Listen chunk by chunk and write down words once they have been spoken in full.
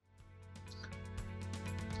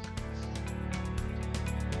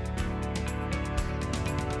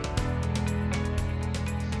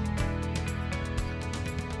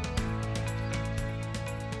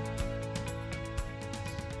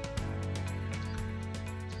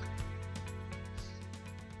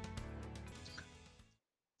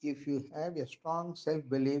If you have a strong self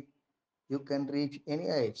belief, you can reach any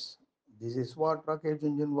heights. This is what Rakesh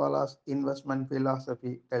Jhunjhunwala's investment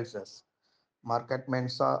philosophy tells us. Market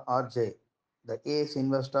Mensa RJ, the ace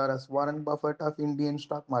investor as Warren Buffett of Indian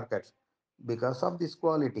stock markets, because of this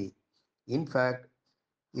quality. In fact,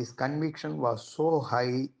 his conviction was so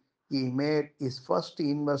high, he made his first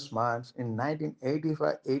investments in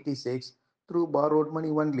 1985-86 through borrowed money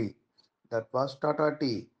only. That was Tata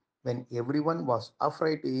Tea, when everyone was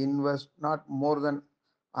afraid to invest not more than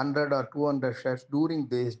 100 or 200 shares during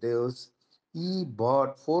these days. He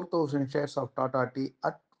bought 4,000 shares of Tata Tea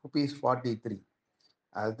at rupees 43.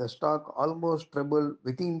 As the stock almost trebled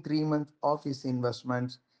within 3 months of his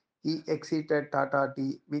investments, he exited Tata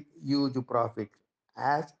Tea with huge profit,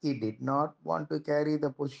 as he did not want to carry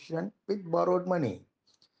the position with borrowed money.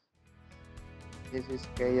 This is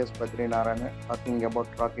K.S. Badrinarayan talking about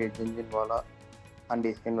Rakesh Jhunjhunwala and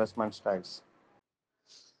his investment styles.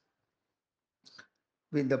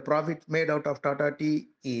 With the profits made out of Tata Tea,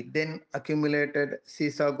 he then accumulated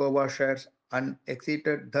Sisa Goa shares and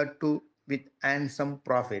exited that too with handsome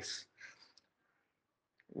profits.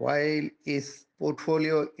 While his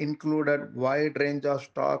portfolio included wide range of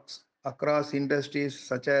stocks across industries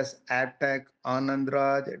such as AdTech,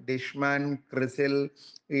 Anandraj, Dishman, Crisil,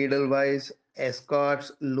 Edelweiss,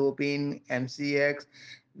 Escorts, Lupin, MCX,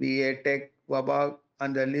 VATech, Wabag,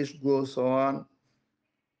 and the list goes on.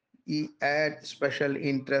 He had special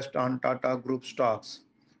interest on Tata Group stocks.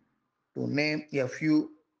 To name a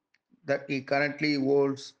few that he currently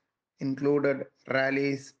holds included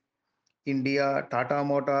Rallies, India, Tata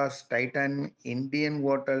Motors, Titan, Indian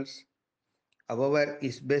Hotels. However,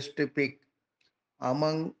 his best pick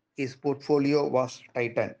among his portfolio was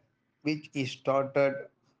Titan, which he started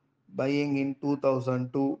buying in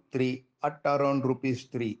 2002-3 at around rupees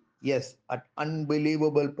 3. Yes, at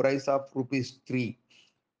unbelievable price of rupees 3,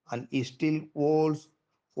 and he still holds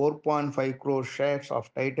 4.5 crore shares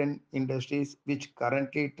of Titan Industries, which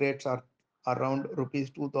currently trades at around rupees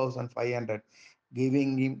 2,500,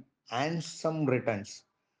 giving him handsome returns.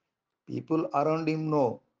 People around him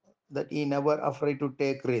know that he never afraid to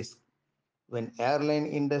take risks. When airline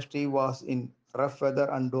industry was in rough weather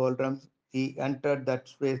and doldrums, he entered that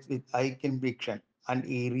space with high conviction, and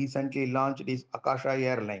he recently launched his Akasha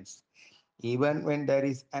Airlines. Even when there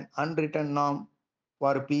is an unwritten norm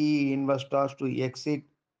for PE investors to exit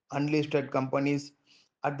unlisted companies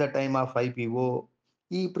at the time of IPO,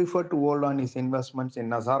 he preferred to hold on his investments in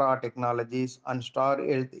Nazara Technologies and Star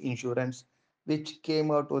Health Insurance, which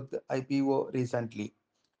came out with the IPO recently.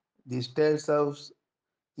 This tells us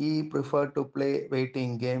he preferred to play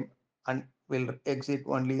waiting game and will exit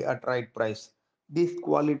only at right price. This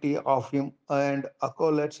quality of him earned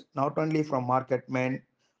accolades not only from market men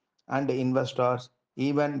and investors,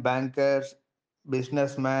 even bankers,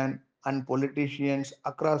 businessmen, and politicians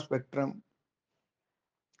across spectrum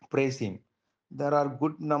praise him. There are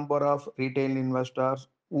good number of retail investors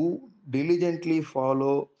who diligently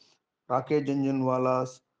follow Rakesh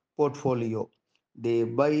Jhunjhunwala's portfolio. They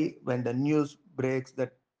buy when the news breaks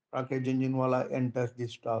that Rakesh Jhunjhunwala enters the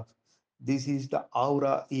stocks. This is the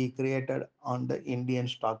aura he created on the Indian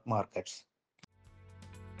stock markets.